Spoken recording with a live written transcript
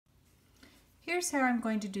Here's how I'm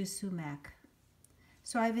going to do sumac.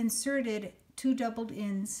 So I've inserted 2 doubled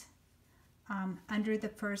ends under the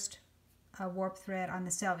first warp thread on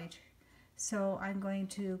the selvage. So I'm going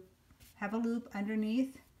to have a loop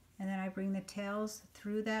underneath, and then I bring the tails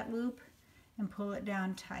through that loop and pull it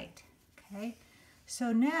down tight. Okay,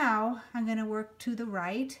 so now I'm going to work to the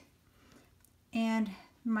right, and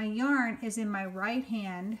my yarn is in my right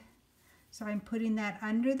hand, so I'm putting that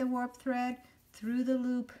under the warp thread, through the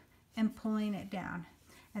loop, and pulling it down.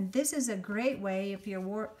 And this is a great way if your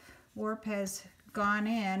warp has gone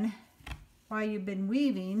in while you've been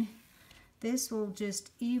weaving. This will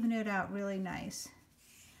just even it out really nice.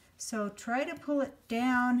 So try to pull it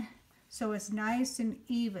down so it's nice and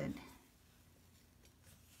even.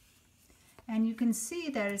 And you can see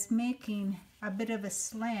that it's making a bit of a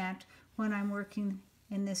slant when I'm working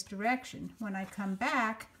in this direction. When I come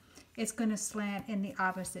back, it's going to slant in the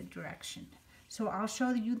opposite direction. So I'll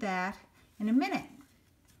show you that in a minute.